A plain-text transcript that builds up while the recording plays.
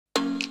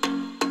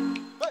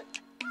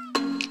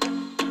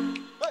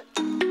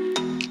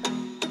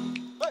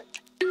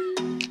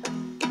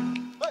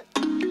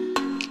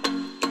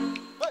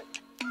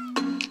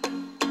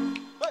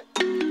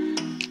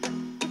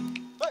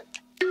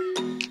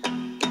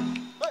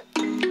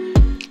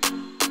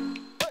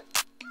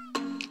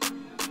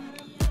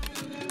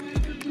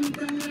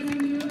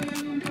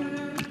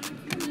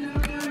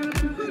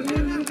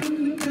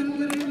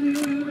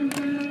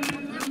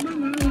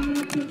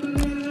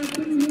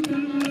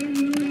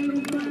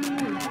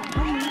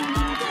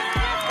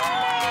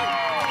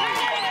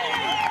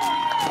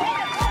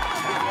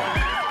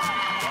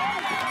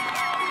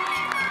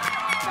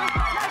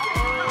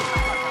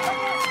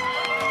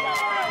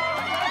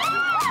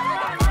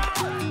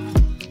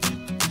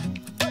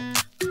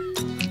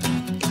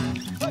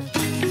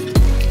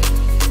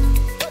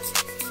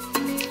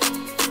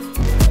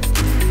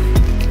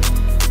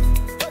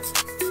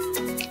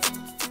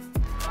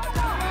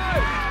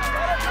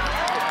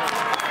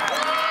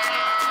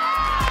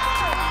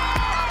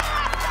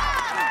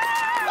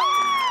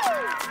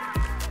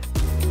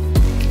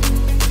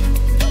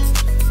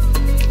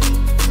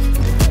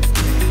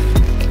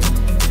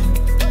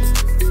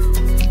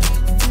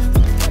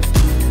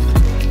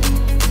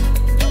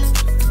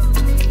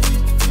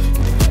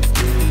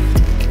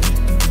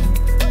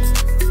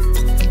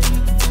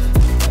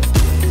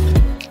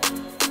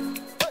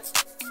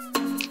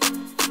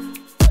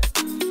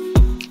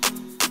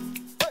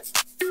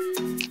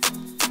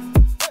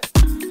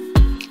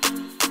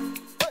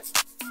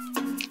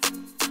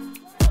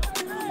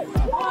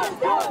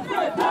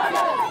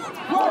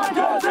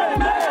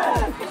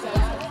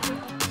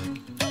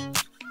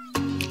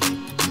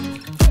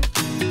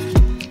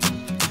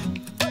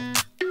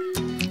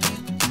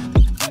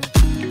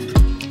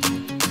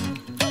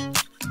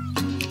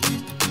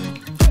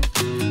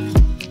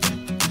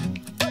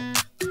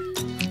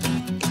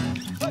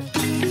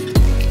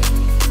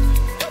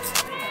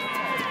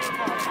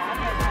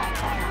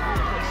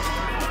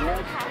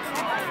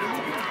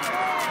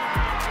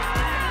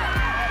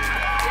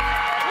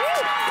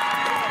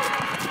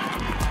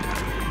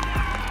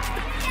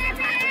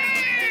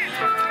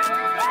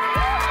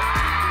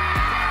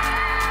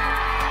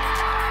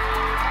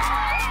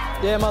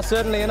Yeah, most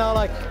certainly, you know,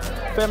 like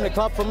family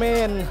club for me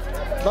and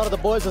a lot of the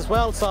boys as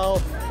well.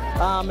 So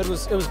it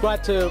was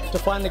great to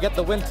finally get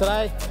the win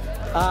today.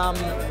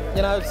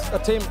 You know, it's a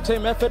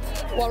team effort.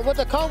 Well, with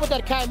the COVID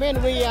that came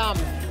in, we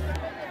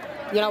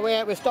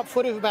stopped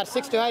footy for about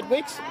 6 to 8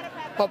 weeks,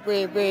 but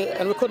we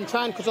couldn't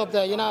train because of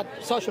the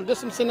social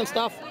distancing and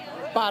stuff.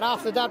 But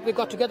after that, we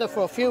got together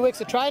for a few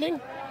weeks of training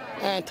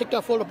and ticked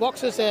off all the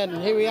boxes,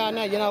 and here we are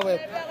now. You know, we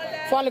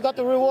finally got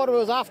the reward we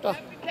was after.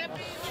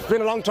 It's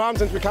been a long time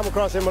since we come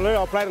across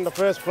Emmylou. I played in the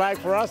first flag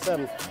for us,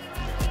 and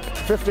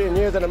 15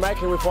 years in the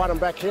making, we find them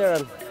back here,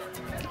 and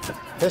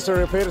history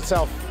repeat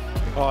itself.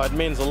 Oh, it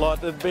means a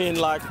lot. It's been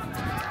like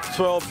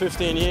 12,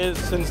 15 years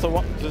since they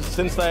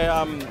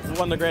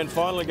won the grand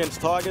final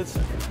against Tigers.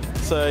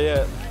 So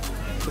yeah,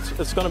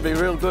 it's going to be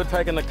real good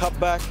taking the cup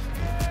back.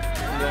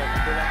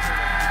 And,